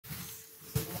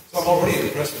So I'm already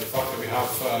impressed with the fact that we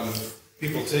have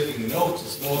people taking notes.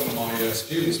 It's more than my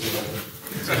students do.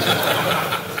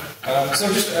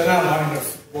 So just an outline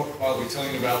of what I'll be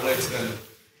telling you about later then.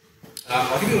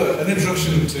 I'll give you an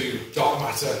introduction to dark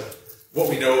matter, what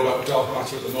we know about dark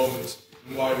matter at the moment,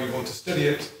 and why we want to study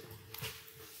it.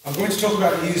 I'm going to talk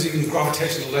about using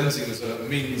gravitational lensing as a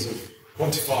means of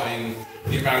quantifying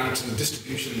the amount and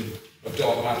distribution of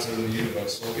dark matter in the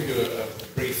universe. So I'll give you a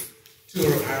brief tour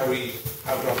of how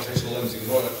gravitational lensing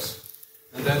works,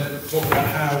 and then talk about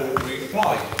how we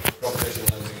apply gravitational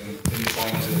lensing in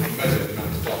trying to measure the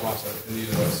amount of dark matter in the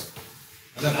universe.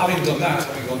 And then having done that,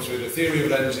 having gone through the theory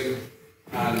of lensing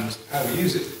and how we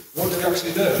use it, what do we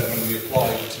actually learn when we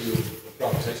apply to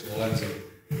gravitational lensing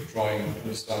to try and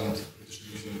understand the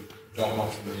distribution of dark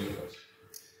matter in the universe?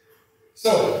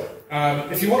 So,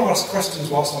 if you want to ask questions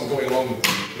whilst I'm going along,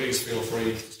 please feel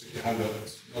free to stick your hand up,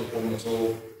 it's no problem at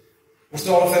all. We'll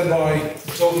start off then by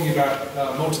talking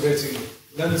about motivating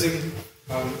lensing,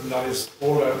 and that is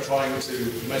all about trying to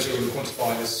measure and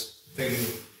quantify this thing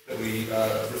that we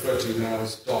refer to now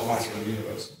as dark matter in the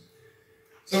universe.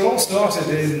 So it all started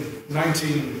in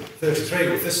 1933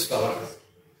 with this fella.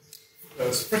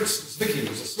 Fritz Zwicky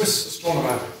was a Swiss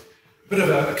astronomer, a bit of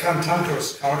a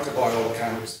cantankerous character by all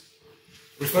accounts.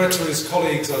 Referred to his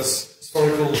colleagues as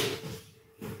spherical,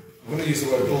 I'm going to use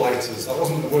the word blighters, that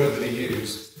wasn't the word that he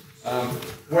used.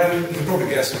 When, you can probably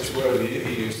guess which word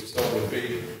he used to start with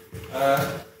B.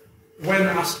 When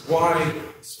asked why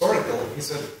spherical, he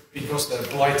said, because they're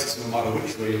blighters no matter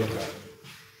which way you look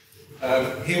at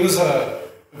them. He was a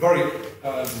very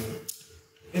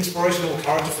inspirational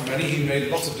character for many. He made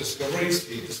lots of discoveries.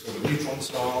 He discovered neutron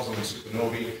stars and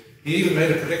supernovae. He even made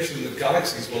a prediction that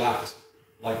galaxies will act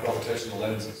like gravitational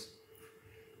lenses.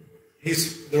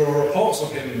 There are reports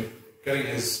of him getting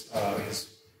his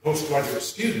postgraduate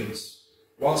students,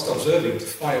 whilst observing, to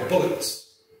fire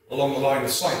bullets along the line of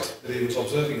sight that he was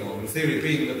observing along. The theory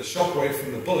being that the shock wave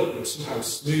from the bullet would somehow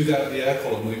smooth out the air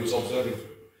column that he was observing.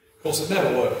 Of course, it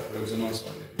never worked, but it was a nice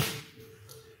idea.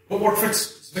 But what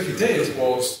Fritz Zwicky did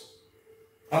was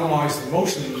analyse the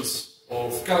motions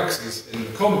of galaxies in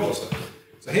the Coma cluster.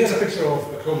 So here's a picture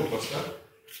of the Coma cluster.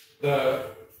 The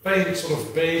faint sort of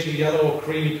beigey, yellow,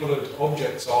 creamy-coloured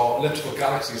objects are elliptical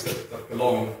galaxies that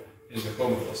belong in the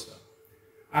Coma cluster.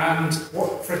 And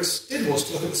what Fritz did was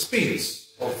to look at the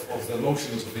speeds of the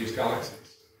motions of these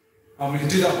galaxies. And we can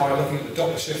do that by looking at the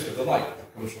Doppler shift of the light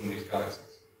that comes from these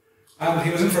galaxies. And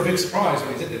he was in for a big surprise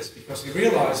when he did this, because he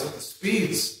realised that the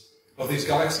speeds of these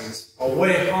galaxies are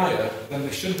way higher than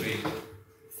they should be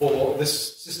for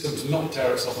this system to not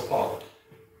tear itself apart.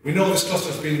 We know this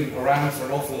cluster has been around for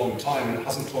an awful long time and it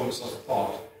hasn't torn itself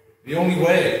apart. The only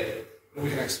way that we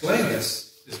can explain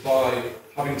this is by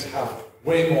having to have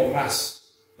way more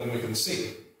mass than we can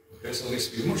see. Okay, so there needs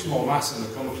to be much more mass in the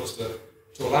Coma cluster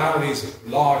to allow these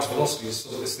large velocities so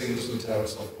that this thing doesn't tear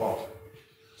itself apart.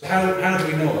 So how do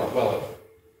we know that? Well,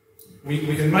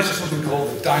 we can measure something called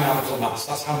the dynamical mass.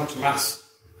 That's how much mass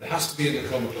there has to be in the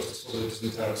Coma cluster so that it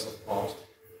doesn't tear itself apart.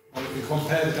 And we can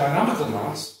compare the dynamical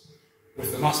mass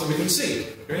with the mass that we can see.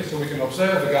 Okay? So we can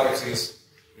observe the galaxies,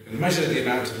 we can measure the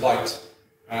amount of light,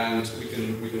 and we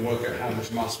can work out how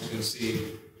much mass we can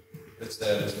see that's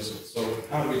there that's visible. So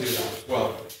how do we do that?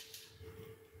 Well,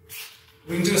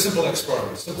 we can do a simple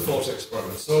experiment, simple thought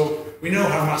experiment. So we know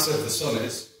how massive the sun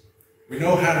is. We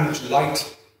know how much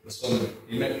light the sun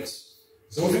emits.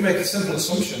 So if we make a simple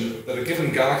assumption that a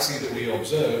given galaxy that we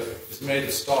observe is made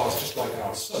of stars just like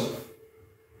our sun,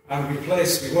 and we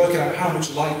work out how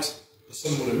much light the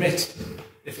sun would emit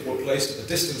if it were placed at the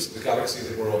distance of the galaxy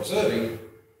that we're observing,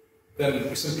 then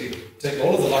we simply take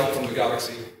all of the light from the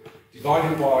galaxy, divide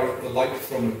it by the light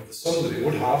from the sun that it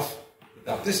would have at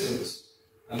that distance,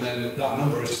 and then that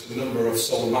number is just the number of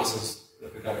solar masses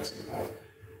that the galaxy would have.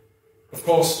 Of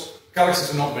course,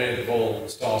 galaxies are not made of all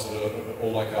stars that are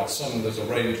all like our sun. There's a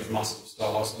range of masses of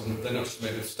stars, and they're not just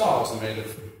made of stars, they're made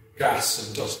of gas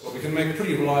and dust. But we can make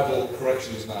pretty reliable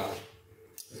corrections now.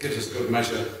 It gives us a good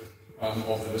measure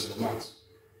of the visible mass.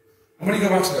 And when you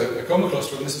go back to the Coma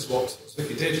cluster, and this is what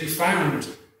Zwicky did, he found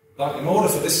that in order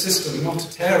for this system not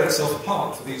to tear itself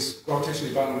apart, for these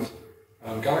gravitationally bound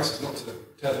galaxies not to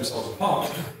tear themselves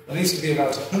apart, there needs to be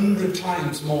about 100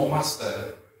 times more mass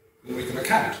there than we can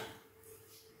account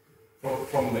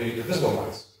from the visible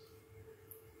mass.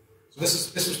 So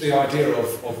this was the idea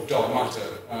of dark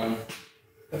matter.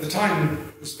 At the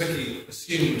time, Zwicky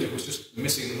assumed it was just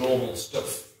missing normal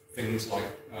stuff, things like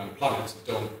planets that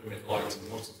don't emit light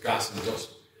and lots of gas and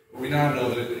dust. But we now know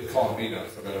that it can't be that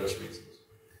for various reasons.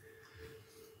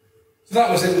 So that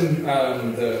was in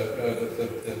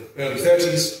the early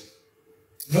 30s.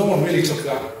 no one really took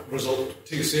that result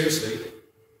too seriously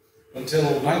until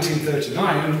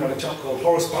 1939, when a chap called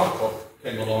Horace Babcock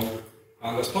came along,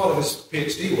 and as part of his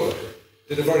PhD work,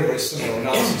 did a very, very similar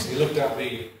analysis. He looked at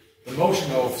the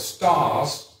motion of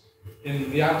stars in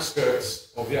the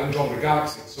outskirts of the Andromeda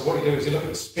Galaxy. So what you do is you look at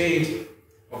the speed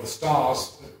of the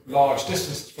stars at large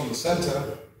distances from the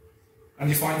centre, and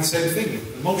you find the same thing.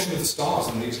 The motion of the stars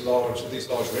in these large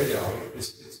radii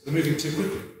they're moving too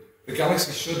quickly. The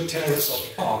galaxy should tear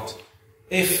itself apart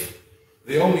if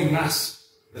the only mass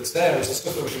that's there is the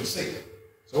stuff that we can see.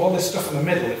 So all this stuff in the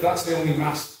middle, if that's the only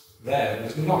mass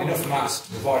there's not enough mass to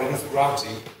provide enough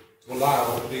gravity to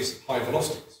allow these high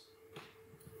velocities.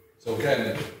 So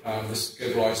again, this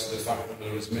gives rise to the fact that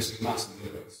there is missing mass in the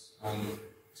universe. And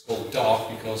it's called dark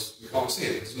because we can't see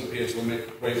it. It doesn't appear to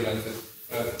emit wavelength,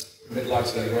 emit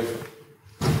light in any wavelength.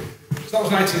 So that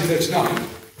was 1939.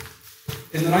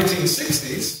 In the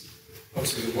 1960s,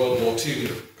 obviously World War II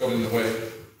got in the way.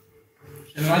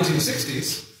 In the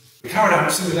 1960s, we carried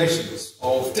out simulations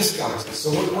of disk galaxies. So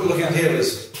what we're looking at here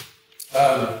is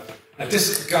a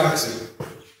disk galaxy.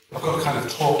 I've got a kind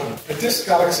of talk. A disk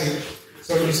galaxy.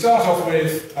 So you start off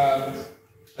with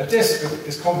a disk that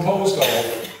is composed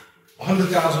of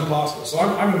 100,000 particles. So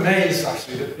I'm amazed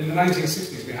actually that in the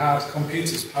 1960s we had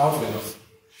computers powerful enough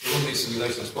to run these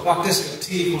simulations. But that disk at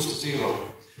t equals to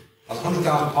 0 has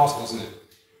 100,000 particles in it.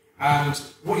 And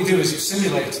what you do is you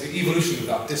simulate the evolution of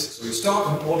that disk. So you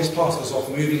start with all these particles off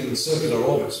moving in circular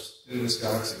orbits in this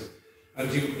galaxy.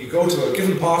 And you go to a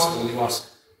given particle and you ask,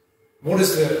 what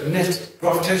is the net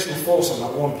gravitational force on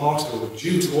that one particle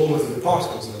due to all of the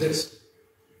particles in the disk?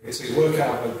 Okay, so you work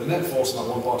out the net force on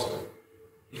that one particle.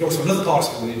 You go to another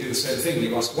particle and you do the same thing.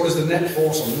 You ask, what is the net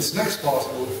force on this next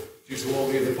particle due to all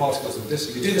the other particles in the disk?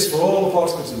 And you do this for all the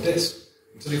particles in the disk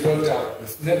until you've worked out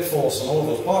the net force on all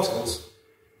those particles.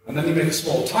 And then you make a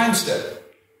small time step.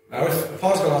 Now, if a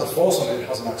particle has a force on it, it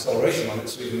has an acceleration on it,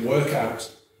 so you can work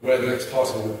out where the next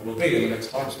particle will be in the next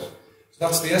time step. So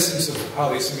that's the essence of how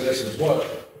these simulations work.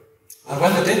 And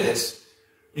when they did this,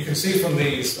 you can see from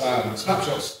these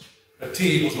snapshots at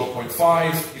t equals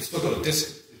 0.5, you've still got a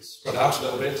disk, it's spread out a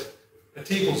little bit. At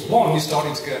t equals 1, you're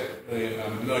starting to get the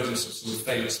emergence of some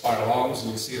famous spiral arms,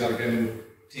 and you see that again in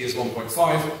t is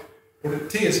 1.5. But at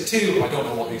t is 2, I don't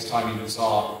know what these time units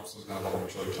are, so I'm going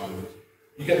to show you time units.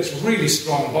 You get this really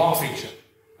strong bar feature.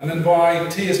 And then by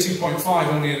t is 2.5,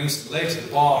 only an instant later,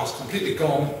 the bar has completely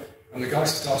gone and the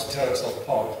galaxy starts to tear itself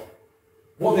apart.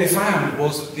 What they found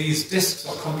was that these disks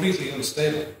are completely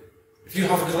unstable. If you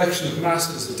have a collection of mass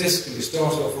as a disk and you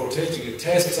start off rotating, it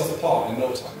tears itself apart in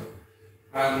no time.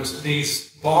 And these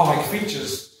bar-like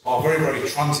features are very, very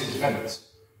transient events.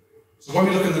 So when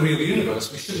we look in the real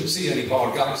universe, we shouldn't see any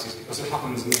barred galaxies because it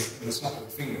happens in the snap of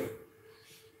a finger.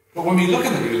 But when we look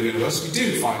in the real universe, we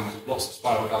do find lots of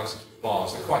spiral galaxies with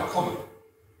bars. They're quite common.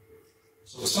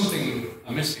 So there's something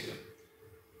amiss here.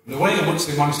 And the way in which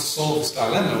they managed to solve this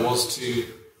dilemma was to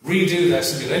redo their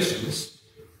simulations,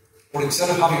 but instead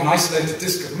of having an isolated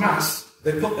disk of mass,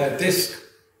 they put their disk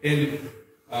in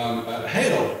a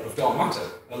halo of dark matter,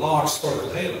 a large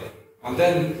spherical halo. And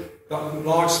then that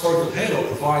large spherical halo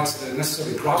provides the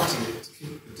necessary gravity to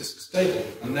keep the disk stable.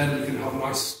 And then you can have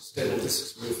nice stable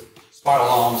disks with spiral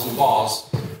arms and bars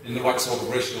in the right sort of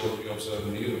ratio that we observe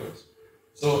in the universe.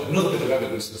 So another bit of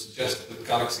evidence that suggests that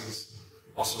galaxies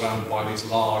are surrounded by these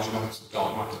large amounts of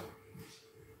dark matter.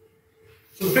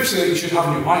 So the picture that you should have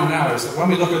in your mind now is that when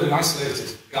we look at an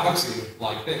isolated galaxy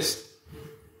like this,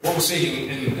 what we're seeing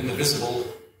in the visible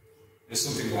is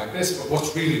something like this, but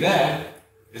what's really there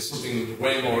is something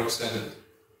way more extended.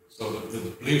 So the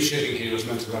blue shading here is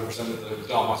meant to represent the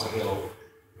dark matter halo.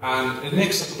 And it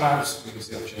makes up about, you can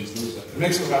see I've changed the numbers there, it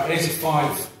makes up about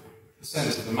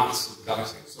 85% of the mass of the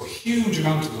galaxy. So a huge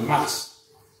amount of the mass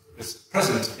that's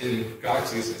present in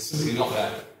galaxies is simply not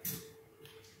there.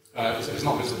 It's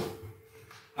not visible.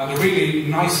 And a really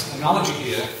nice analogy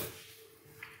here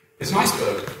is an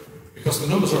iceberg, because the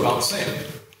numbers are about the same.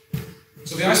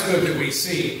 So the iceberg that we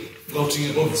see floating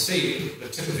above the sea, the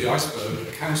tip of the iceberg,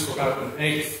 accounts for about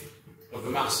 1/8 of the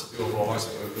mass of the overall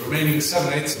iceberg. The remaining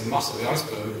 7/8 of the mass of the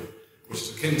iceberg, which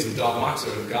is akin to the dark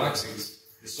matter in galaxies,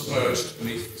 is submerged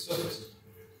beneath the surface.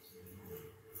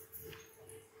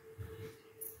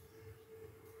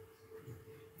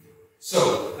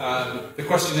 So, the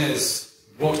question is,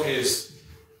 what is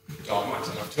dark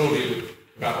matter? I've told you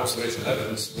about observational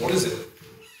evidence. What is it?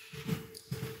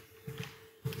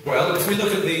 Well, if we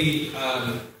look at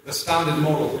the standard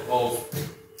model of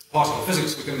particle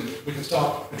physics, we can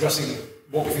start addressing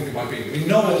what we think it might be. We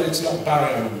know that it's not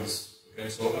baryons. Okay,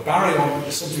 so a baryon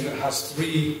is something that has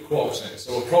 3 quarks in it.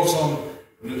 So a proton,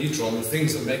 and a neutron, the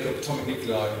things that make up atomic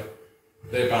nuclei,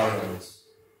 they're baryons.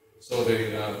 So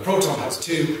the proton has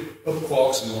 2 up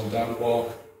quarks and 1 down quark,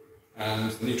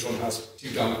 and the neutron has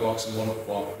 2 down quarks and 1 up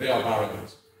quark. They are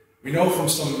baryons. We know from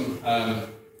some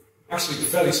actually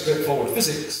fairly straightforward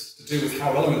physics to do with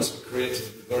how elements were created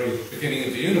at the very beginning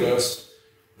of the universe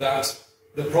that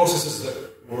the processes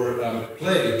that were at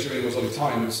play during those early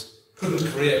times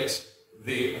couldn't create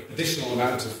the additional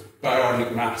amount of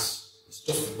baryonic mass, the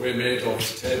stuff that we're made of,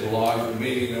 the table line,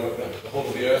 meaning the whole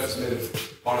of the Earth is made of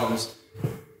baryons.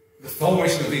 The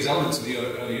formation of these elements in the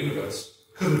early universe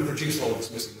couldn't produce all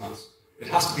this missing mass. It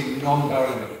has to be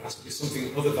non-baryonic, it has to be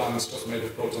something other than stuff made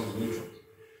of protons and neutrons.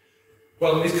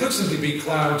 Well, it could simply be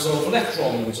clouds of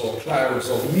electrons, or clouds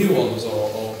of muons,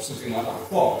 or something like that,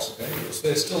 quarks, okay? Because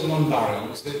they're still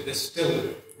non-baryons, they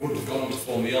still wouldn't have gone on to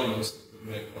form the elements that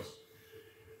make us.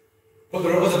 But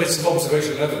there are other bits of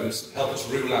observational evidence that help us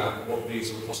rule out what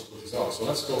these other possibilities are. So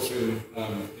let's go through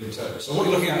in turn. So what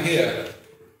you're looking at here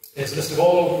is a list of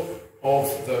all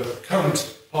of the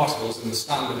current particles in the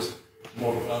standard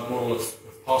model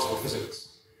of particle physics.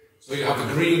 So you have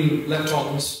the green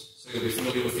leptons, so you'll be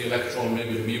familiar with the electron,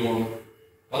 maybe the muon.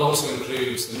 That also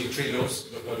includes the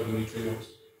neutrinos, you've heard of the neutrinos.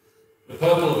 The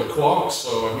purple are the quarks,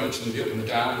 so I mentioned the up and the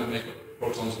down that make up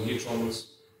protons and neutrons.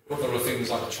 But there are things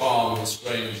like the charm and the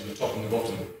strange and the top and the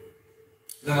bottom.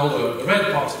 Then all the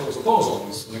red particles are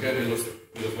bosons, and again you'll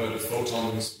have heard of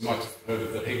photons, you might have heard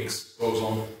of the Higgs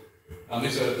boson, and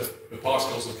these are the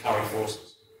particles that carry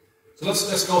forces. So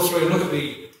let's go through and look at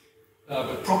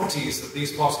the properties that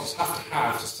these particles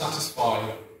have to satisfy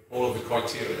all of the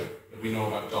criteria that we know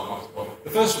about dark matter. The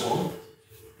first one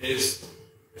is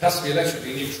it has to be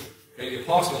electrically neutral. Okay? Your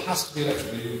particle has to be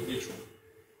electrically neutral.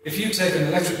 If you take an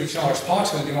electrically charged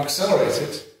particle and you accelerate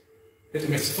it, it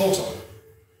emits a photon.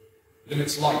 It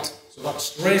emits light. So that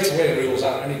straight away rules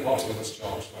out any particle that's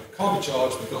charged. Right? It can't be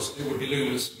charged because it would be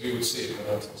luminous, we would see it with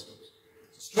our telescopes.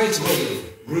 So straight away,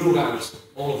 rule out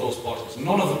all of those particles.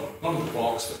 None of the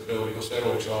quarks fit the bill because they're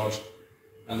all charged.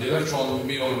 And the electron,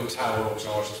 the muon, and the tau are all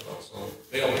charged as well. So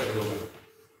they all get ruled out.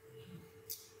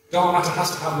 Dark matter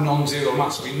has to have non-zero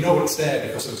mass. We know it's there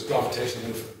because of its gravitational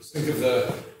influence. Think of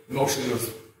the motion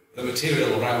of the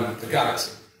material around the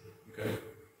galaxy. Okay?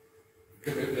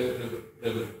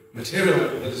 The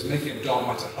material that is making up dark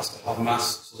matter has to have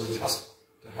mass so that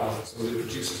it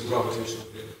produces a gravitational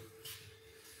field.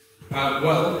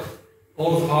 Well,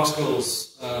 all of the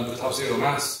particles that have zero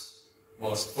mass,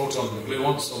 well, it's the photon and the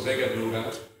gluon, so they get ruled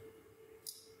out.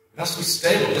 It has to be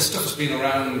stable. This stuff has been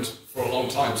around for a long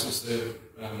time, since the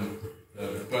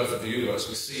birth of the universe.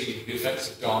 We see the effects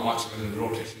of dark matter in the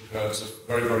rotation curves of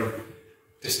very, very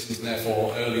distant and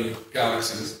therefore early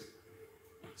galaxies.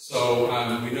 So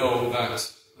we know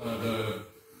that the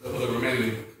other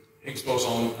remaining Higgs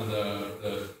boson and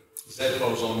the Z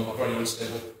boson are very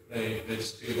unstable. They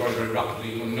disappear very, very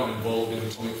rapidly when not involved in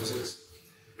atomic physics.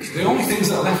 So the only things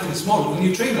that are left in this model are the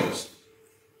neutrinos.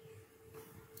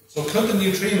 So could the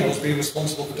neutrinos be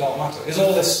responsible for dark matter? Is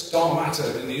all this dark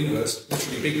matter in the universe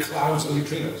literally big clouds of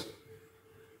neutrinos?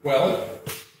 Well,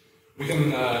 we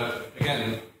can,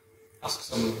 again, ask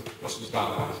some questions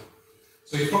about that.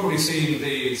 So you've probably seen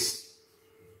these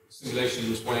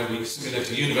simulations where we simulate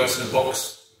a universe in a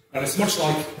box, and it's much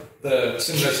like the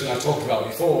simulation I talked about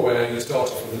before, where you start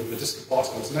off with the disk of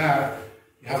particles. Now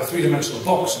you have a three-dimensional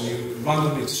box and you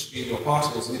randomly distribute your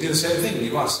particles, and you do the same thing.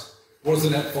 You ask, what is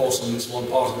the net force on this one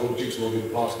particle due to all the other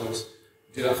particles?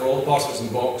 You do that for all the particles in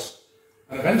the box,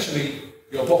 and eventually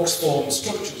your box forms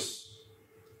structures.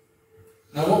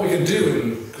 Now what we can do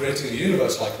in creating a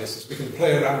universe like this is we can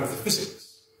play around with the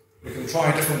physics. We can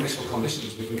try different initial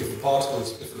conditions. We can give the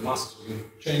particles different masses. We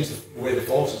can change the way the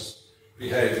forces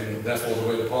behave and therefore the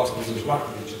way the particles interact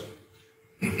with each other.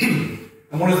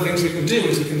 And one of the things we can do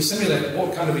is we can simulate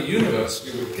what kind of a universe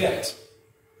we would get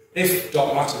if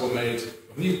dark matter were made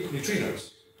of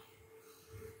neutrinos.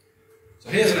 So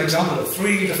here's an example of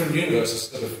 3 different universes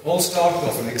that have all started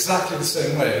off in exactly the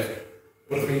same way,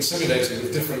 but have been simulated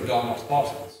with different dark matter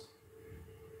particles.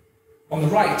 On the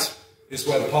right is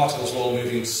where the particles are all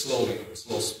moving slowly, at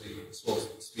slow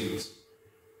speeds.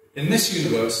 In this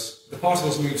universe, the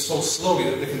particles move so slowly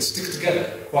that they can stick together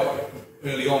quite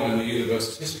early on in the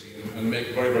universe's history and make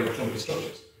very, very clumpy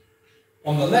structures.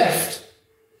 On the left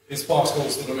is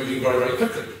particles that are moving very, very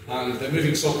quickly, and they're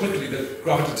moving so quickly that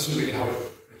gravity doesn't really have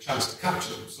a chance to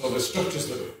capture them. So the structures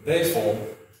that they form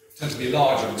tend to be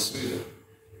larger and smoother.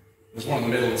 There's one in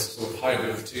the middle that's sort of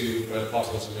hybrid of the two, where the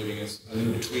particles are moving as an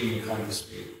in-between kind of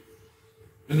speed.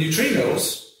 The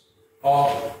neutrinos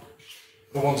are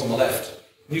the ones on the left.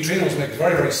 Neutrinos make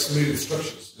very, very smooth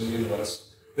structures in the universe.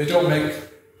 They don't make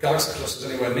galaxy clusters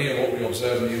anywhere near what we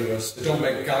observe in the universe. They don't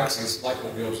make galaxies like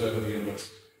what we observe in the universe.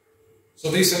 So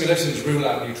these simulations rule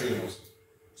out neutrinos.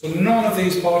 So none of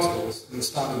these particles in the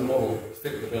standard model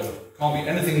fit the bill. Can't be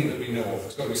anything that we know of.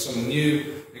 It's got to be some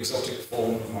new, exotic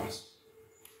form of mass.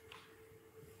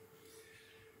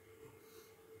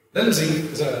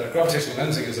 Lensing, gravitational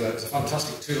lensing is a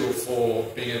fantastic tool for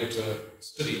being able to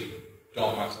study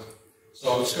dark matter.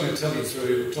 So I'm just going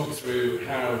to talk you through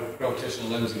how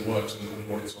gravitational lensing works and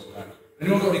what it's all about.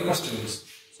 Anyone got any questions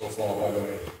so far, by the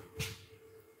way?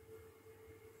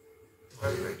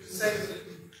 Well, you were saying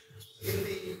that in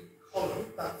the column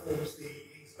that forms the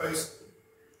exposed,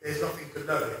 there's nothing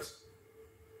below it.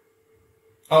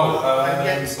 Oh,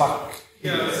 yet, back.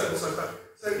 Yeah, that's also back.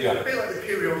 So yeah. A bit like the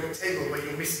periodic table where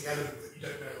you're missing elements that you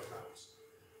don't know about.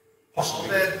 Possibly.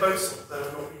 Are there bosons that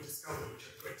are not being discovered which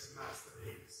are greater mass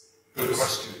than Higgs? Good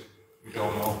question. We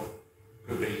don't know.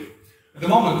 Could be. At the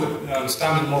moment, the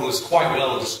standard model is quite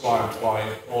well described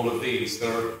by all of these.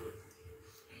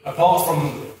 Apart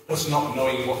from us not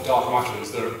knowing what dark matter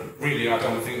is, there really, I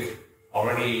don't think,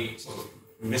 are any sort of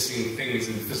missing things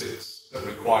in physics that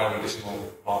require additional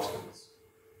particles.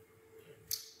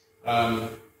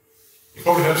 You've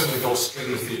probably heard something called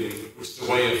string theory, which is a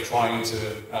way of trying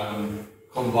to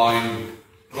combine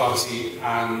gravity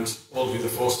and all the other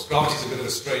forces. Gravity is a bit of a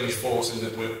strange force in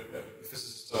that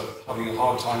physicists are having a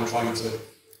hard time trying to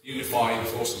unify the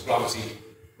force of gravity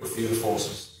with the other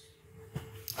forces.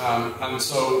 And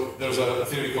so there's a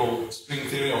theory called string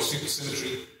theory or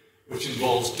supersymmetry, which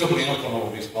involves doubling up on all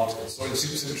of these particles. So in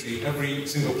supersymmetry, every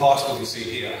single particle you see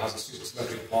here has a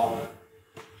supersymmetric partner.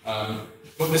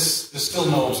 But there's still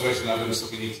no observational evidence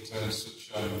that we need to turn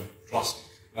such drastic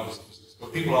levels of physics.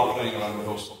 But people are playing around with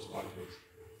those sorts of ideas.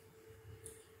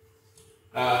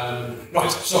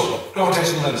 Right, so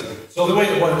gravitational lensing. So the way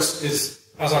it works is,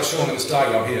 as I've shown in this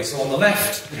diagram here. So on the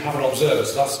left, we have an observer,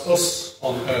 so that's us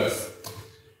on Earth.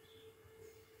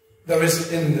 There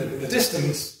is, in the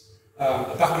distance,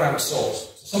 a background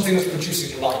source, something that's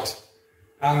producing light.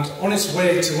 And on its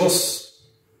way to us,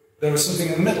 there is something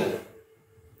in the middle,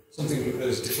 something that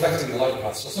is deflecting the light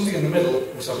path. So something in the middle,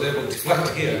 which I've labelled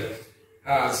deflector here,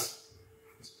 has,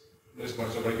 this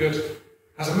one's not very good,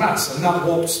 has a mass, and that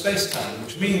warps space-time,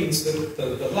 which means that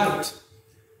the light,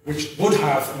 which would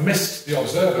have missed the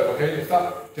observer, okay, if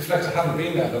that deflector hadn't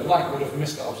been there, the light would have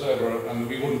missed that observer and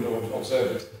we wouldn't have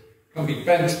observed it, can be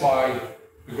bent by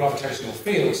the gravitational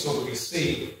field so that we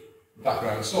see the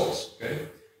background source, okay?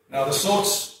 Now the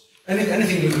source,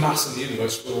 anything with mass in the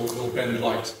universe will bend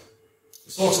light.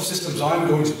 The sorts of systems I'm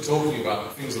going to be talking about,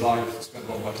 the things that I've spent a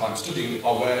lot of my time studying,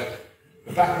 are where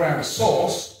the background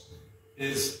source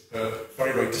is a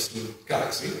very, very distant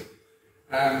galaxy,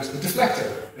 and the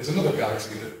deflector is another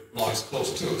galaxy that lies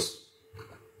closer to us.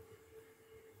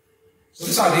 So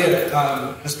this idea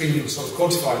has been sort of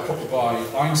quantified probably by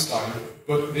Einstein,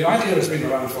 but the idea has been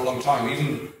around for a long time,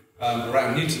 even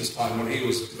around Newton's time when he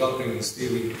was developing this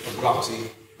theory of gravity.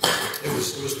 It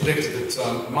was predicted that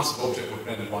a massive object would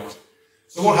bend light.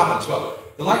 So what happens? Well,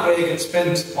 the light ray gets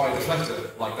bent by a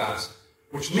deflector like that,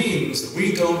 which means that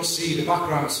we don't see the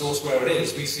background source where it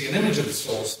is, we see an image of the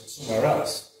source somewhere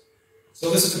else. So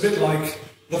this is a bit like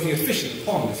looking at fish in a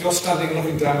pond. If you're standing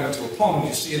looking down into a pond,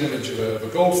 you see an image of a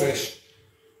goldfish.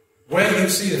 Where you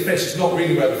see the fish is not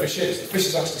really where the fish is. The fish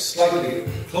is actually slightly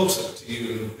closer to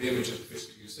you than the image of the fish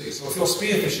that you see. So if you're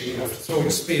spear fishing, you have to throw your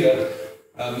spear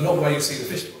not where you see the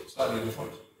fish, but slightly in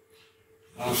front.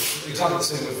 Exactly the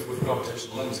same with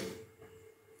gravitational lensing.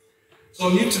 So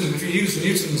Newton, if you use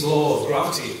Newton's law of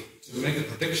gravity to make a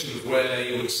prediction of where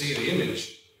you would see the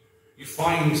image, you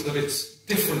find that it's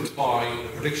different by the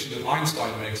prediction that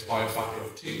Einstein makes by a factor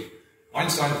of 2.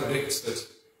 Einstein predicts that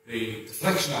the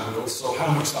deflection angle, so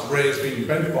how much that ray is being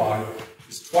bent by,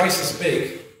 is twice as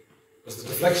big as the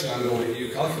deflection angle that you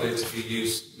calculate if you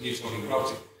use Newtonian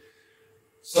gravity.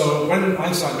 So when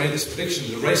Einstein made this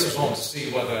prediction, the race was on to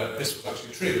see whether this was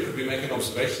actually true. Could we make an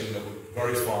observation that would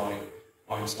verify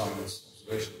Einstein's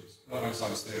observations,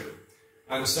 Einstein's theory?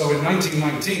 And so in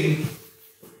 1919,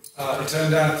 it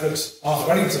turned out that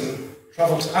Arthur Eddington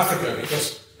travelled to Africa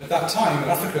because at that time in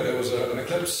Africa there was an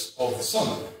eclipse of the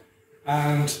sun.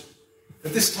 And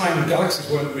at this time,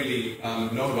 galaxies weren't really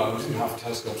known about. We didn't have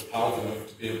telescopes powerful enough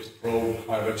to be able to probe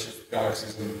high redshift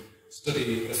galaxies and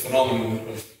study the phenomenon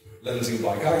of lensing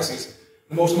by galaxies.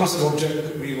 The most massive object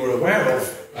that we were aware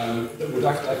of that would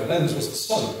act like a lens was the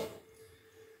sun.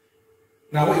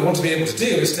 Now, what you want to be able to do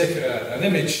is take an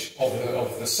image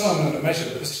of the sun and measure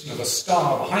the position of a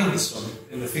star behind the sun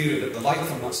in the theory that the light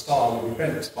from that star will be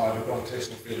bent by the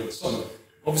gravitational field of the sun.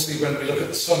 Obviously, when we look at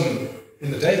the sun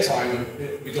in the daytime,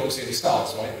 we don't see any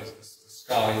stars, right? The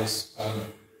sky is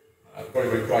very,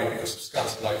 very bright because of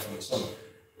scattered light from the sun.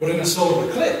 But in a solar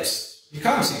eclipse, you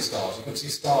can't see stars. You can see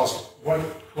stars right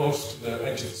close to the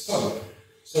edge of the sun.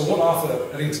 So what Arthur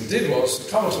Eddington did was, he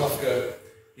travelled to Africa,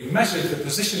 he measured the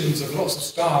positions of lots of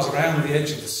stars around the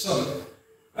edge of the sun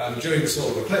during the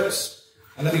solar eclipse,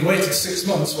 and then he waited 6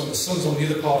 months when the sun's on the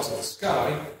other part of the sky,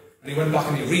 and he went back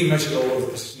and he remeasured all of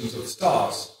the positions of the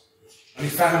stars. And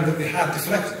he found that they had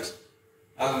deflected.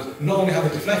 And not only had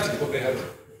they deflected, but they had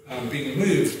been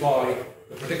moved by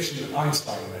the prediction that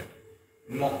Einstein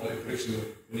made, not the prediction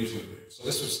that Newton made. So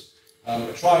this was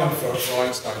a triumph for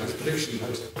Einstein. His prediction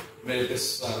had made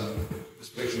this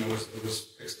prediction that was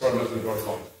experimentally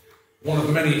verified. One of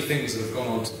the many things that have gone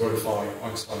on to verify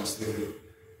Einstein's theory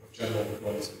of general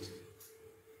relativity.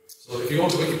 So if you go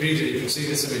to Wikipedia, you can see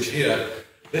this image here.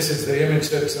 This is the image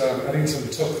that Eddington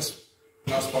took.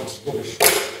 Now it's pointed to rubbish.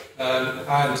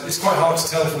 And it's quite hard to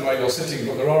tell from where you're sitting,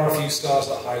 but there are a few stars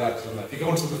that are highlighted on there. If you go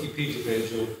onto the Wikipedia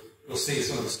page, you'll see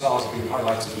some of the stars have been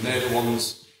highlighted, and they're the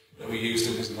ones that we used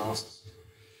in his analysis.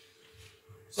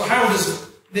 So how does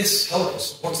this help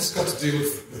us? What's this got to do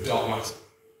with dark matter?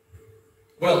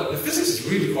 Well, the physics is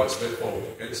really quite straightforward.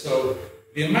 Okay? So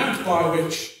the amount by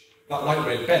which that light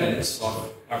ray bends,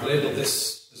 so I've labelled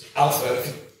this as alpha. If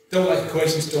you don't like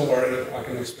equations, don't worry, I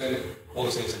can explain it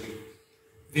qualitatively.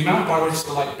 The amount by which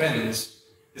the light bends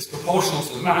is proportional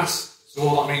to the mass, so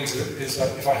all that means is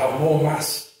that if I have more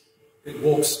mass, it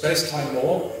warps space-time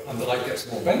more, and the light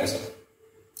gets more bent.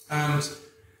 And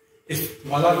if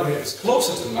my light ray is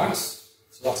closer to the mass,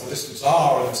 so that's the distance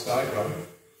r in this diagram,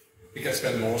 it gets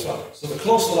bent more as well. So the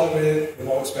closer the light ray, the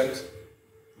more it's bent,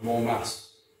 the more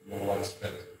mass, the more light is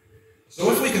bent.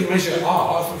 So if we can measure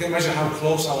r, if we can measure how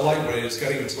close our light ray is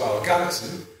getting to our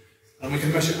galaxy, and we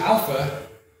can measure alpha,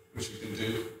 which we can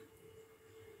do,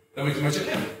 then we can measure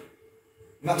M.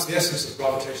 And that's the essence of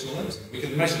gravitational lensing. We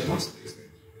can measure the mass of these things.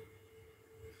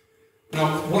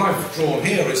 Now, what I've drawn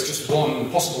here is just one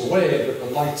possible way that the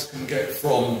light can get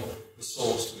from the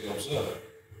source to the observer.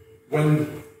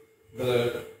 When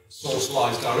the source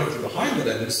lies directly behind the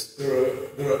lens, there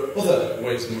are other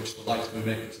ways in which the light can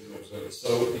make it to the observer.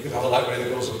 So you could have a light ray that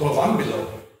goes above and below.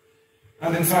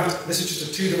 And in fact, this is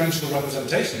just a two-dimensional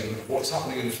representation of what's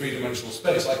happening in three-dimensional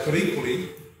space. I could equally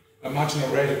imagine a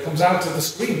ray that comes out of the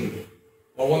screen,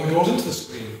 or one that goes into the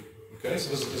screen. Okay, so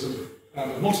there's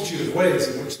a multitude of ways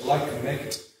in which the light can make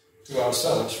it to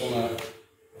ourselves from a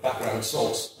background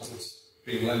source, as it's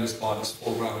being lensed by this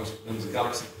foreground lensing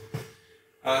galaxy.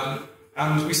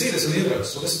 And we see this in the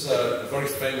universe. So this is a very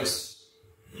famous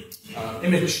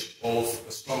image of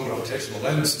a strong gravitational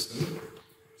lens system.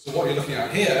 So what you're looking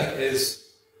at here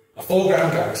is a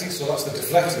foreground galaxy, so that's the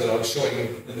deflector that I was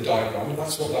showing in the diagram, and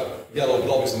that's what that yellow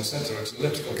blob is in the centre. It's an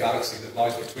elliptical galaxy that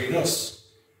lies between us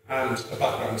and a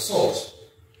background source.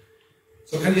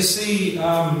 So can you see,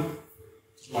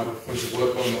 just my point of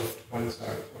work going off when it's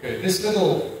out. Okay, this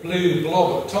little blue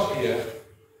blob at the top here,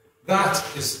 that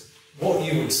is what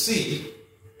you would see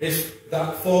if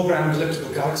that foreground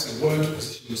elliptical galaxy weren't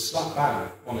positioned slap bang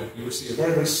on it. You would see a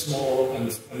very, very small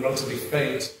and relatively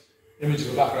faint image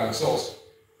of a background source.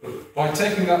 But by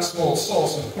taking that small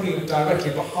source and putting it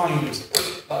directly behind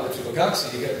that elliptical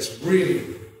galaxy, you get this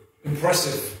really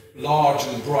impressive, large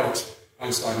and bright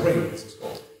Einstein ring, as it's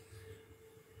called.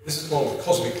 This is called the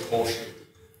cosmic horseshoe.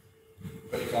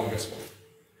 But you can't guess what.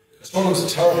 Astronomers are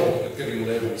terrible at giving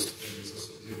labels to things,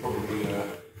 as you probably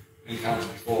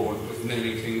encountered before with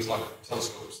naming things like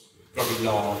telescopes, very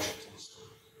large telescopes,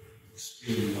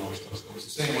 extremely large telescopes.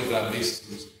 The same with these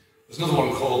systems. There's another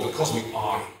one called the cosmic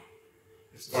eye.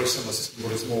 It's a very similar system,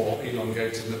 but it's more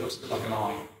elongated and it looks a bit like an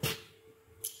eye.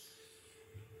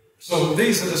 So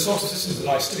these are the sorts of systems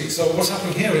that I study. So what's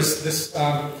happening here is this,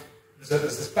 there's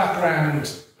this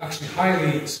background, actually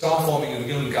highly star-forming and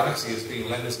young galaxy is being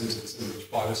lensed into this image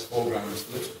by this foreground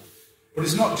elliptical. But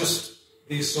it's not just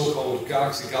these so-called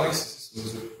galaxy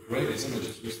systems that create these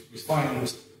images. We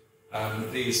find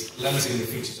these lensing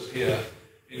features appear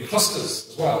in clusters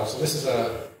as well. So this is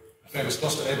a famous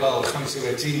cluster, Abell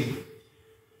 2218.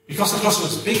 Because the cluster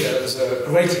is bigger, there's a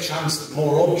greater chance that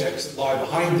more objects that lie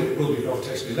behind it will be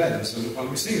gravitationally lensed, and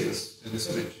we see this in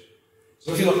this image.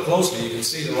 So if you look closely, you can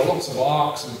see there are lots of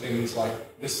arcs and things like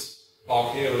this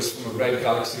arc here is from a red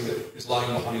galaxy that is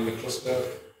lying behind the cluster.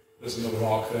 There's another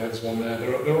arc there, there's one there.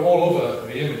 They're all over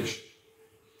the image.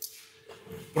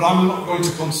 But I'm not going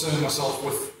to concern myself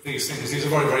with these things. These are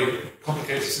very, very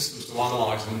complicated systems to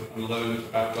analyse and learn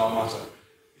about dark matter.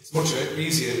 It's much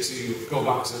easier to go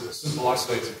back to simple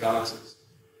isolated galaxies.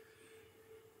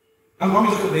 And when we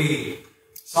look at the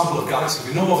sample of galaxies,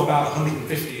 we know of about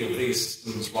 150 of these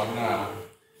systems right now.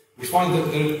 we find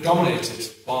that they're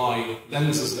dominated by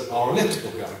lenses that are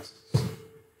elliptical galaxies.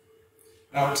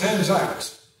 Now, it turns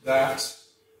out that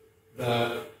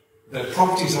the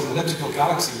properties of an elliptical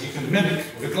galaxy you can mimic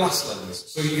with a glass lens.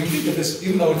 So you can think of this,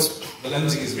 even though the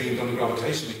lensing is being done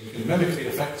gravitationally, you can mimic the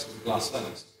effects of the glass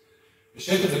lens. The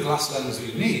shape of the glass lens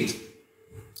that you need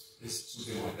is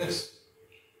something like this.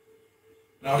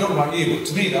 Now, I don't know about you, but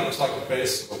to me that looks like the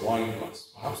base of a wine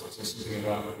glass. Perhaps that's something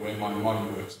about the way my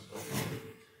mind works.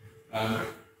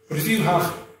 But if you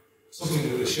have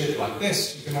something with a shape like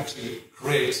this, you can actually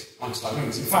create Einstein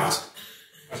rings. In fact,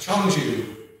 I challenge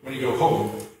you, when you go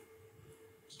home,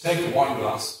 to take a wine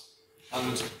glass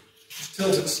and just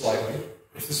tilt it slightly.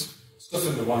 If there's stuff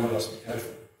in the wine glass, be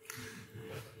careful.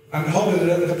 And hold it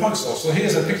at a punch source. So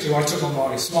here's a picture I took on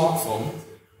my smartphone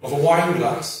of a wine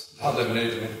glass, it had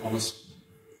lemonade in it, honest,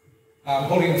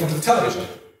 holding it in front of the television.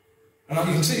 And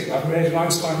you can see I've made an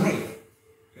Einstein ring.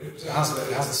 Okay? So it has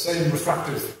the same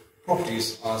refractive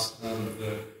properties as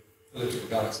the elliptical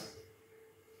galaxy.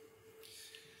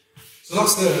 So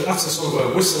that's the sort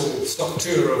of a whistle-stop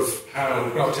tour of how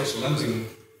gravitational lensing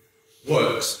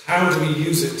works. How do we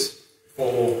use it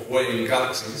for weighing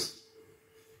galaxies?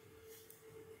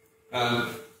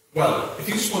 Well, if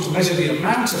you just want to measure the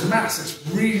amount of mass, it's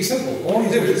really simple. All you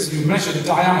do is you measure the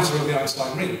diameter of the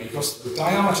Einstein ring, because the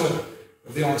diameter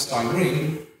of the Einstein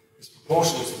ring is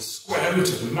proportional to the square root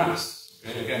of the mass.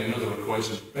 Okay, again, another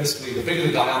equation. Basically, the bigger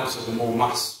the diameter, the more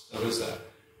mass there is there.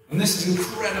 And this is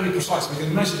incredibly precise. We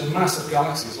can measure the mass of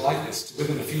galaxies like this to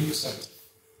within a few percent.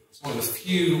 It's one of the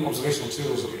few observational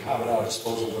tools that we have at our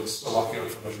disposal that is so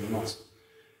accurate for measuring mass.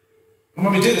 And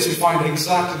when we do this, we find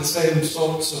exactly the same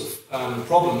sorts of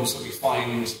problems that we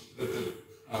find that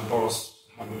Horace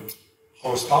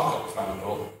Babcock found,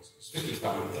 or Zwicky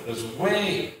found, that there's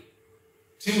way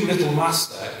too little mass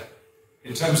there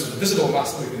in terms of the visible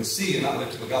mass that we can see in that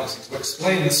elliptical galaxy to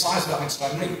explain the size of that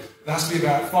Einstein ring. There has to be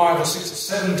about 5 or 6 or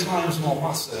 7 times more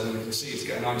mass there than we can see to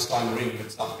get an Einstein ring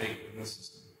that's that big in this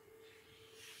system.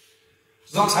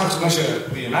 So that's how to measure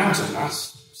the amount of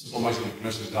mass, simple measurement to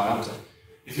measure the diameter.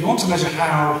 If you want to measure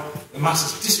how the mass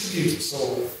is distributed, so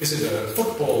is it a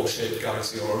football-shaped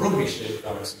galaxy or a rugby-shaped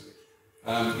galaxy,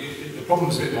 the problem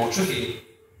is a bit more tricky,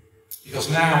 because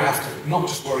now we have to not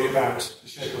just worry about the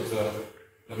shape of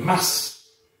the mass,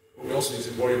 but we also need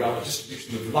to worry about the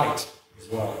distribution of light as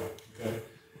well. Okay?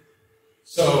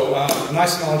 So a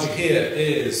nice analogy here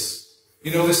is,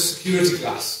 you know, this security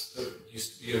glass that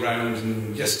used to be around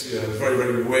in yesteryear, very,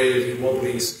 very wavy,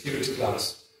 wobbly security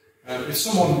glass. If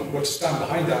someone were to stand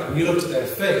behind that and you looked at their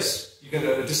face, you get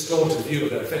a distorted view of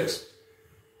their face.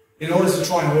 In order to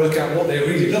try and work out what they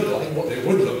really look like, what they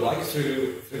would look like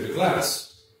through the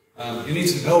glass, you need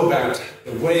to know about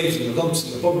the waves and the lumps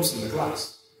and the bumps in the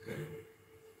glass. Okay?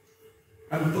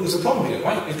 But there's a problem here,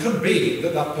 right? It could be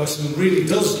that that person really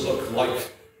does look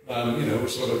like, you know,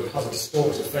 sort of has a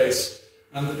distorted face,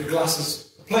 and that the glass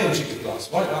is a plain sheet of glass,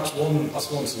 right? That's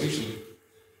one solution.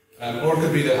 Or it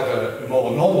could be they have a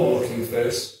more normal-looking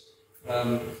face,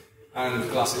 and the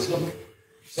glass is lumpy.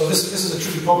 So this is a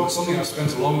tricky problem. It's something I've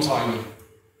spent a long time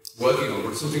working on,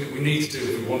 but it's something that we need to do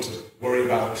if we want to worry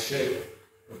about the shape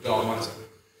of dark matter.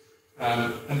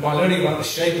 And by learning about the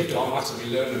shape of dark matter, we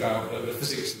learn about the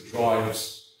physics that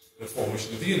drives the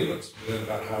formation of the universe. We learn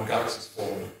about how galaxies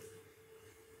form.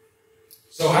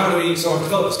 So I've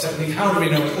developed this technique. How do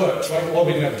we know it works, right? What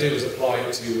we're going to do is apply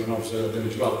it to an observed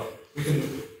image. Well, we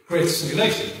can create a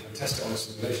simulation and test it on a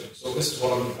simulation. So this is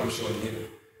what I'm showing here.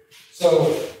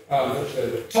 So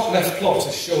the top left plot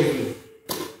is showing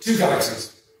 2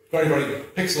 galaxies, very, very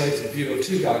pixelated view of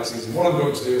 2 galaxies. And what I'm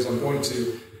going to do is I'm going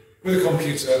to, with a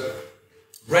computer,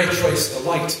 ray trace the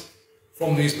light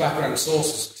from these background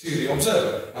sources to the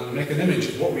observer and make an image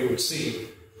of what we would see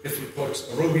if we put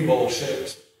a rugby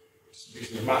ball-shaped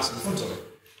distribution of mass in front of it.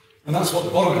 And that's what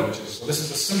the bottom image is. So this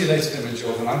is a simulated image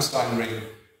of an Einstein ring,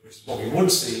 which is what we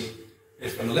would see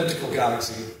if an elliptical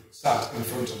galaxy sat in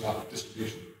front of that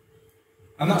distribution.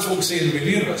 And that's what we see in the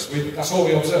real universe. That's all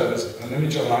we observe is an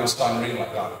image of an Einstein ring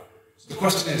like that. So the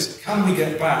question is, can we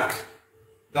get back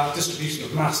that distribution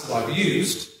of mass that I've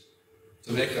used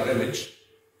to make that image?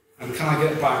 And can I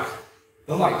get back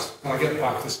the light? Can I get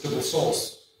back this double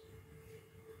source?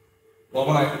 Well,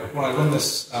 when I run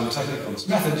this technique on this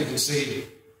method, you can see,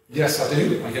 yes, I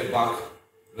do. I get back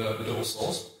the double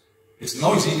source. It's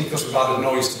noisy because we've added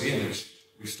noise to the image.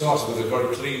 We started with a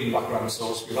very clean background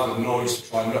source. We've added noise to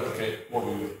try and replicate what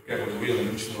we would get with a real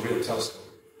image from a real telescope.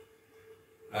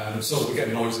 So we get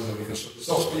noise in the reconstructed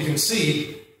source. But you can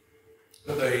see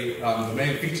that the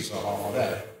main features are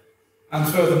there. And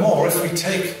furthermore, if we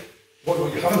take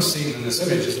what you haven't seen in this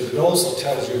image is that it also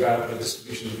tells you about the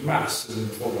distribution of mass in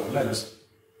the foreground lens.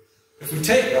 If we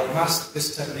take that mass that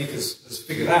this technique has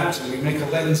figured out and we make a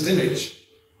lensed image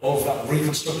of that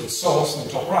reconstructed source in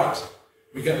the top right,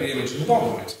 we get the image in the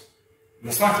bottom right. And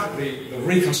the fact that the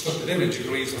reconstructed image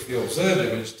agrees with the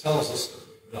observed image tells us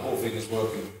that the whole thing is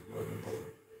working properly.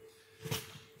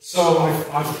 So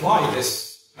I've applied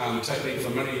this technique to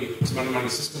many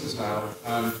systems now.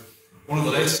 One of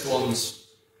the latest ones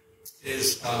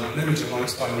is an image of an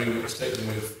Einstein ring that was taken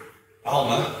with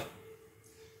ALMA.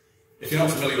 If you're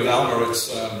not familiar with ALMA,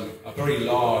 it's a very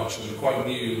large and quite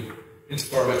new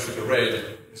interferometric array.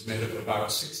 It's made up of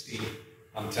about 60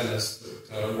 antennas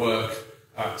that work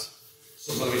at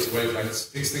sub-millimeter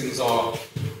wavelengths. These things are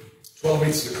 12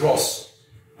 meters across,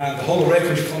 and the whole array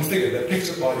can be configured. They're picked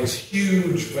up by these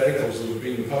huge vehicles that have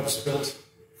been purpose-built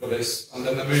for this, and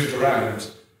then they're moved around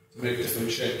to make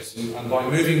different shapes. And by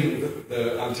moving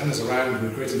the antennas around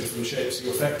and creating different shapes, you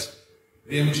affect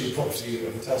the imaging property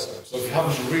of the telescope. So if you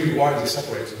have them really widely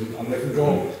separated, and they can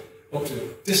go up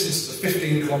to distances of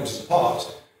 15 kilometers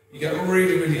apart, you get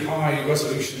really, really high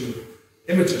resolution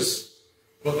images,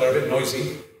 but they're a bit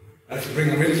noisy. And if you bring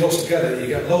them really close together, you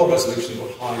get lower resolution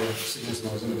but higher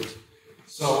signal-to-noise images.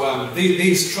 So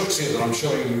these trucks here that I'm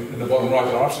showing in the bottom right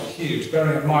are absolutely huge.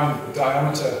 Bearing in mind the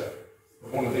diameter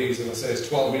of one of these, as I say, is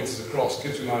 12 meters across,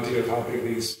 gives you an idea of how big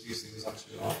these things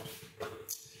actually are.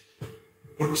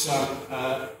 But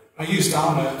I used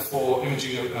ALMA for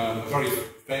imaging a very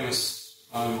famous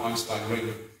Einstein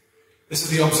ring. This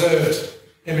is the observed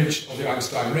image of the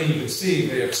Einstein ring. You can see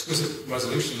the exquisite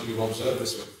resolution that we've observed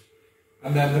this with.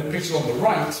 And then the picture on the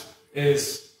right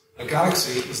is the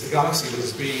galaxy that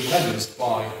is being lensed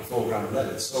by a foreground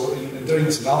lens. So in doing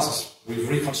this analysis, we've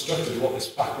reconstructed what this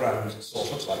background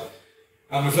source looks like.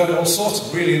 And we've learned all sorts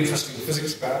of really interesting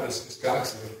physics about this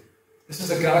galaxy. This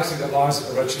is a galaxy that lies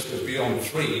at a redshift of beyond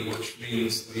 3, which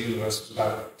means the universe is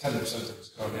about 10% of its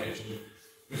current age. And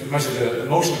we can measure the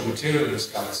motion of material in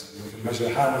this galaxy, and we can measure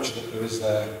how much of it there is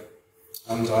there.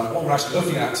 And what we're actually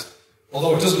looking at,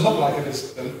 although it doesn't look like it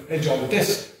is an edge-on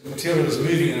disk, the material is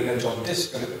moving in an edge-on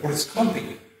disk, but it's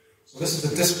clumpy. So this is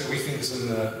the disk that we think is in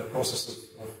the process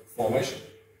of formation.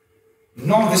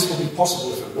 None of this would be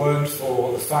possible if it weren't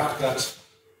for the fact that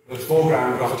the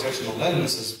foreground gravitational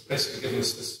lens has basically given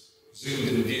us this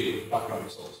zoomed-in view of the background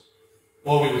source.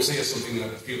 Or we would see as something a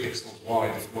few pixels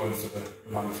wide if it weren't for the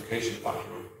magnification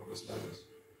factor of this lens.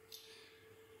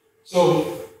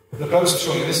 So the purpose of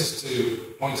showing you this is to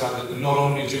point out that not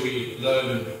only do we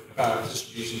learn about the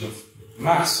distribution of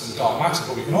mass and dark matter,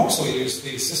 but we can also use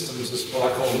these systems as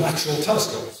what I call natural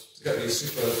telescopes to get these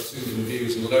super zoomed-in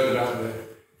views and learn about the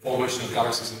formation of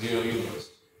galaxies in the early universe.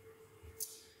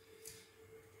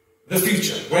 The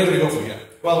future, where do we go from here?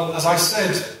 Well, as I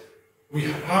said, we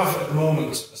have at the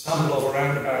moment a sample of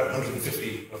around about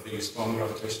 150 of these strong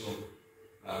gravitational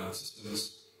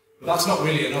systems. But that's not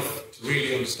really enough to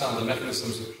really understand the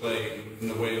mechanisms at play in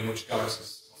the way in which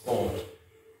galaxies are formed.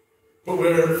 But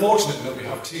we're fortunate that we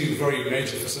have two very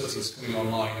major facilities coming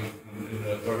online in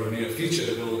the very near future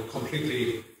that will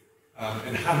completely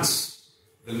enhance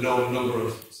the known number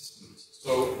of systems.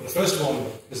 So the first one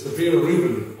is the Vera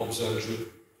Rubin Observatory.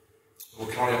 We'll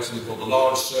carry out something called the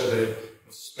Large Survey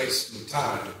of Space and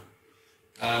Time.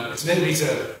 It's an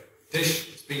 8-meter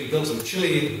dish. It's being built in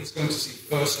Chile. It's going to see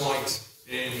first light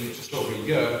in just over a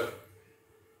year.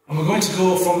 And we're going to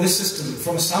go from this system,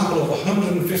 from a sample of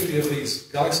 150 of these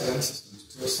galaxy lens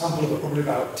systems, to a sample of probably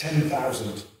about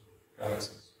 10,000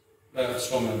 galaxies,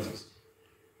 strong lenses.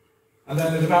 And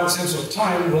then at about the same sort of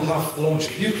time, we'll have the launch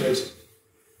of Euclid.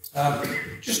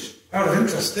 Just out of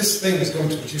interest, this thing is going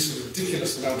to produce a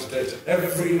ridiculous amount of data.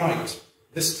 Every night,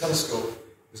 this telescope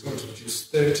is going to produce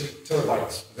 30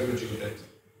 terabytes of imaging data.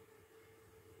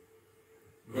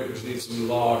 We're going to need some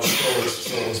large storage to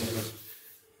store this image.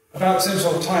 About the same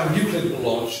sort of time Euclid will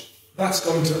launch, that's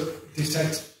going to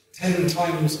detect 10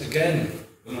 times again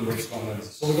the number of strong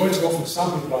lenses. So we're going to go from a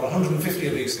sample of about 150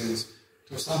 of these things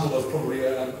to a sample of probably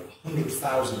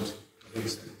 100,000 of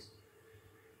these things.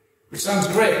 Which sounds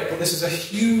great, but this is a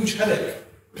huge headache.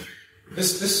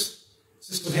 This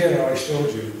system here I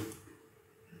showed you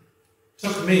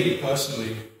took me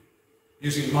personally,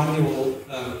 using manual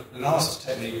analysis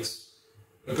techniques,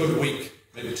 a good week,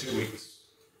 maybe 2 weeks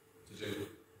to do.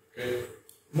 Okay?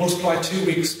 Multiply 2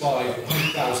 weeks by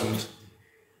 100,000,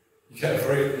 you get a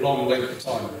very long length of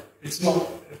time. It's not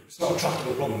a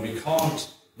tractable problem. We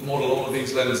can't model all of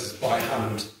these lenses by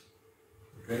hand.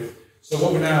 Okay? So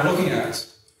what we're now looking at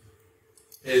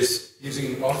is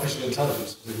using artificial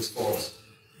intelligence to do this for us.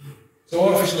 So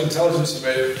artificial intelligence, you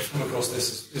may come across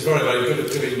this, is very, very good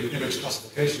at doing image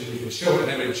classification. You can show an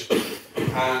image,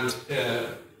 and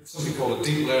something called a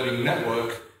deep learning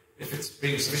network, if it's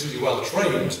being sufficiently well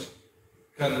trained,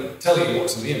 can tell you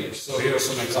what's in the image. So here are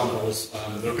some examples.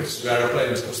 There are pictures of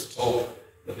aeroplanes across the top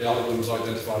that the algorithms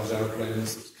identified as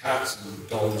aeroplanes. There's cats and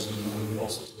dogs and all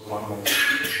sorts of animals.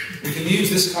 We can use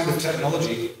this kind of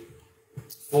technology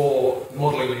for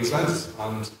modelling these lenses,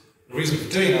 and the reason for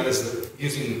doing that is that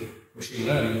using machine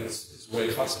learning is way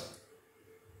faster.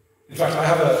 In fact, I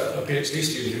have a PhD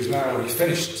student who's now, he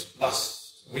finished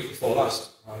week before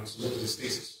last, and submitted his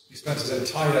thesis. He spent his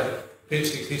entire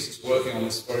PhD thesis working on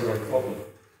this very, very problem.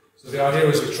 So the idea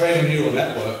is we train a neural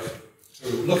network to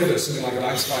look at something like an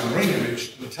Einstein ring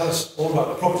image and tell us all about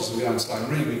the properties of the Einstein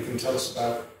ring. It can tell us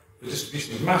about the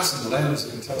distribution of mass in the lens.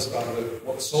 It can tell us about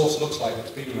what the source looks like,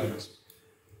 its beam lengths.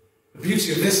 The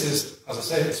beauty of this is, as I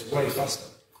say, it's way faster.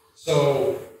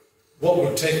 So what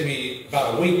would take me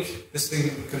about a week, this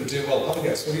thing can do, well, have a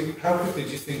guess. How quickly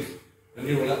do you think a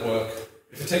neural network,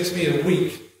 if it takes me a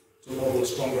week to model a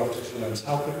strong gravitational lens,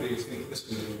 how quickly do you think this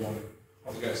can do one?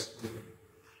 Have a guess.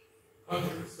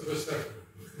 Hundredths of a second.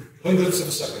 Hundredths of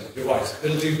a second, you're right.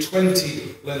 It'll do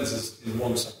 20 lenses in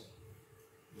 1 second.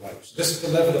 Right. So this is the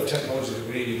level of technology that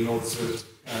we need in order to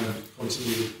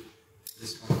continue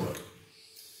this kind of work.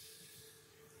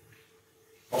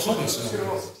 What's not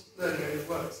learning only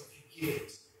works if you give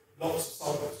it lots of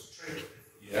samples to train with.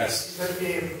 Yes. If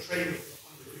you're able to train with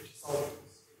 150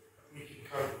 samples that we can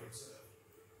currently observe,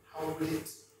 how will it?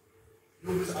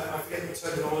 I forget the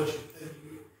terminology, but then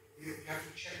you have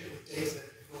to check it with data that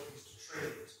you've not used to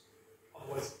train it.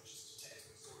 Otherwise, it just detects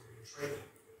what's already been trained.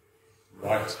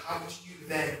 Right. How do you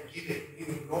then give it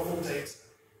new novel data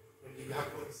when you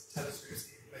haven't got these telescopes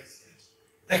in place yet?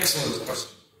 Excellent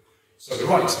question. So you're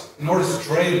right. In order to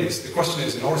train these, the question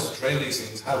is, in order to train these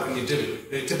things, how can you do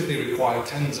it? They typically require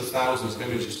tens of thousands of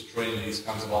images to train these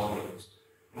kinds of algorithms.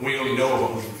 And we only know of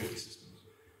 150 systems.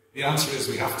 The answer is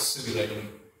we have to simulate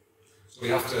them. So we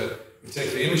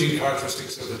take the imaging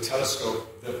characteristics of the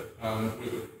telescope that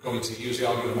we're going to use the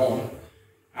algorithm on,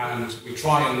 and we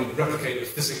try and replicate the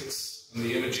physics and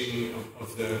the imaging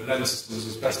of the lens systems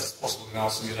as best as possible in our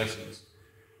simulations.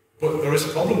 But there is a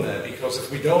problem there, because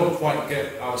if we don't quite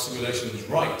get our simulations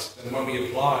right, then when we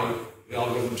apply the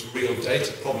algorithm to real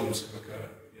data, problems can occur.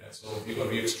 Yeah, so you've got to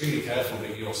be extremely careful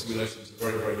that your simulations are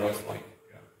very, very lifelike.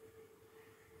 Yeah.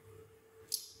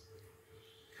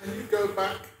 Can you go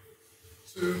back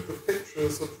to the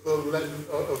pictures of the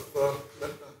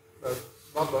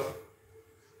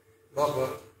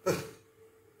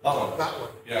that one?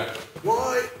 Yeah.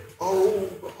 Why are all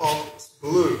the arcs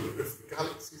blue if the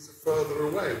galaxies are further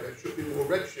away? They should be more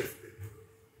redshifted.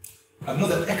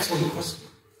 Another excellent question.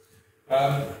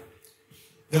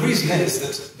 The reason is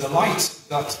that the light,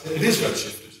 it is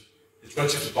redshifted. It's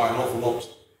redshifted by an awful lot.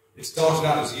 It started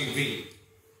out as UV,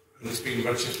 and it's been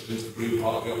redshifted into the blue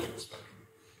part of the optical spectrum.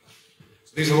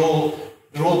 So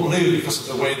they're all blue because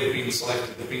of the way they've been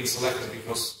selected. They've been selected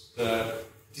because the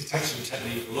detection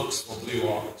technique looks for blue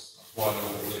arcs. That's why they're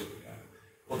all blue. Yeah.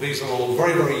 But these are all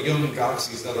very, very young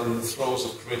galaxies that are in the throes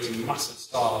of creating massive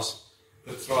stars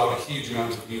that throw out a huge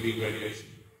amount of UV radiation.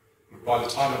 But by the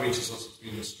time it reaches us, it's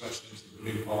been stretched into the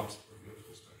blue part of the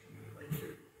optical spectrum.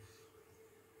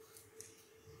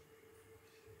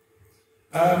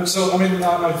 Thank you. So, I mean,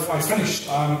 I've finished.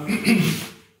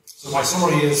 So my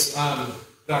summary is that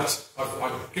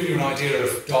I've given you an idea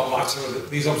of dark matter, that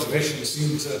these observations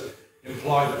seem to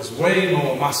imply that there's way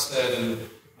more mass there than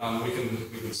we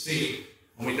can see,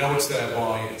 and we know it's there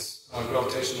by its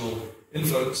gravitational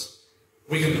influence.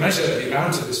 We can measure the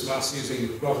amount of this mass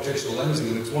using gravitational lensing,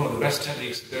 and it's one of the best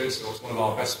techniques for doing so. It's one of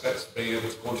our best bets for being able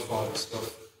to quantify this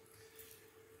stuff.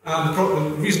 And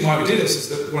the reason why we do this is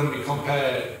that when we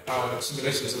compare our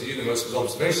simulations of the universe with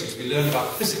observations, we learn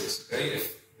about physics. Okay?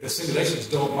 If the simulations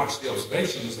don't match the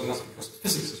observations, then that's because the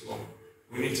physics is wrong.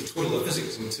 We need to twiddle the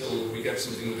physics until we get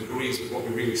something that agrees with what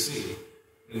we really see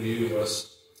in the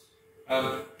universe.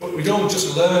 But we don't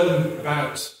just learn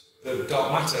about the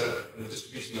dark matter and the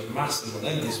distribution of mass in the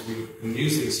lens. We can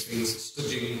use these things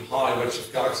studying high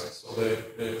redshift galaxies, so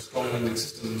the strong lensing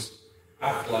systems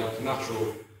act like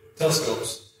natural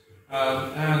telescopes.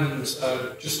 And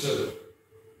just to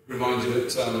remind you that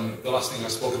the last thing I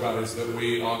spoke about is that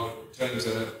we are turning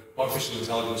to artificial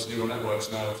intelligence neural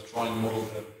networks now to try and model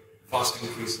the fast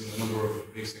increase in the number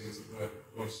of these things that we're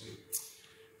going to see.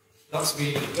 That's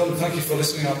me done. Thank you for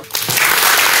listening.